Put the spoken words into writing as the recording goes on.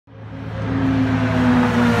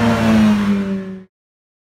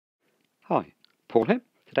Hi, Paul here.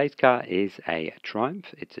 Today's car is a Triumph.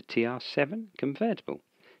 It's a TR7 convertible.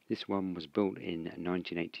 This one was built in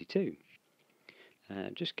 1982.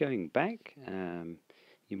 Just going back,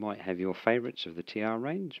 you might have your favourites of the TR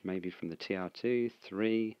range, maybe from the TR2,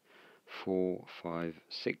 3, 4, 5,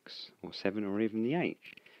 6, or 7, or even the 8.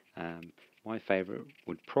 My favourite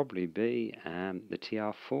would probably be the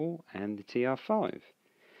TR4 and the TR5.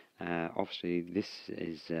 Obviously, this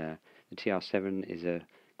is the TR7 is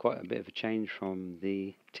quite a bit of a change from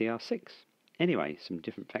the TR6. Anyway, some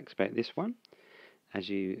different facts about this one. As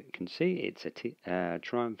you can see, it's a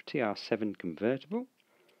Triumph TR7 convertible,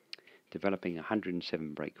 developing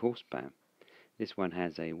 107 brake horsepower. This one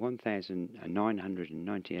has a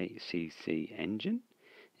 1998cc engine.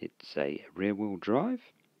 It's a rear-wheel drive,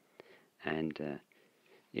 and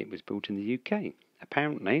it was built in the UK.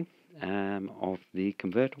 Apparently, of the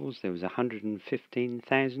convertibles, there was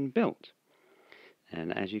 115,000 built.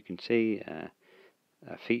 And as you can see, a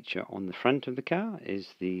feature on the front of the car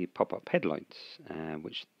is the pop-up headlights,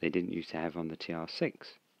 which they didn't used to have on the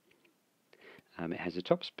TR6. It has a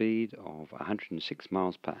top speed of 106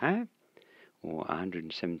 miles per hour, or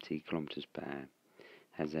 170 kilometers per hour.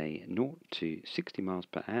 Has a 0 to 60 miles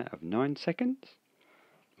per hour of 9 seconds,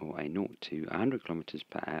 or a 0 to 100 kilometers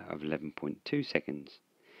per hour of 11.2 seconds.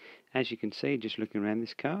 As you can see, just looking around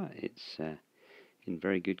this car, it's in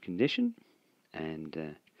very good condition,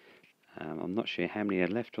 and I'm not sure how many are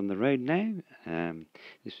left on the road now.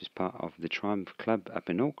 This was part of the Triumph Club up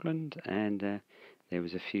in Auckland, and there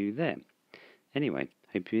was a few there. Anyway,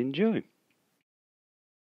 hope you enjoy.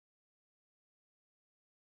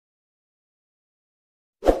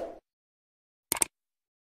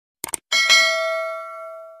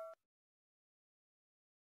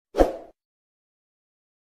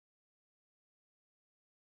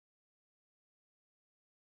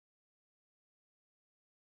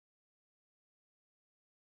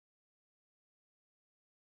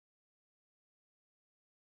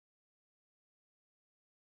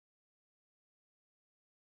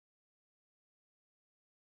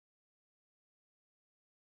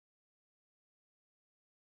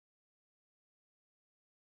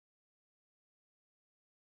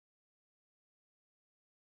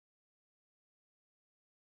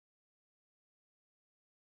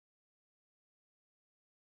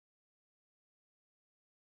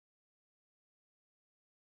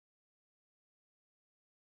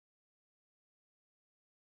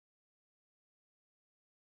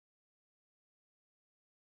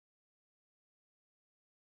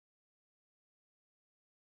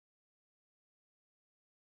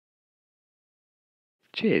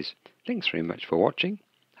 Cheers. Thanks very much for watching.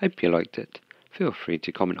 Hope you liked it. Feel free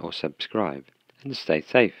to comment or subscribe, and stay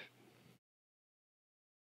safe.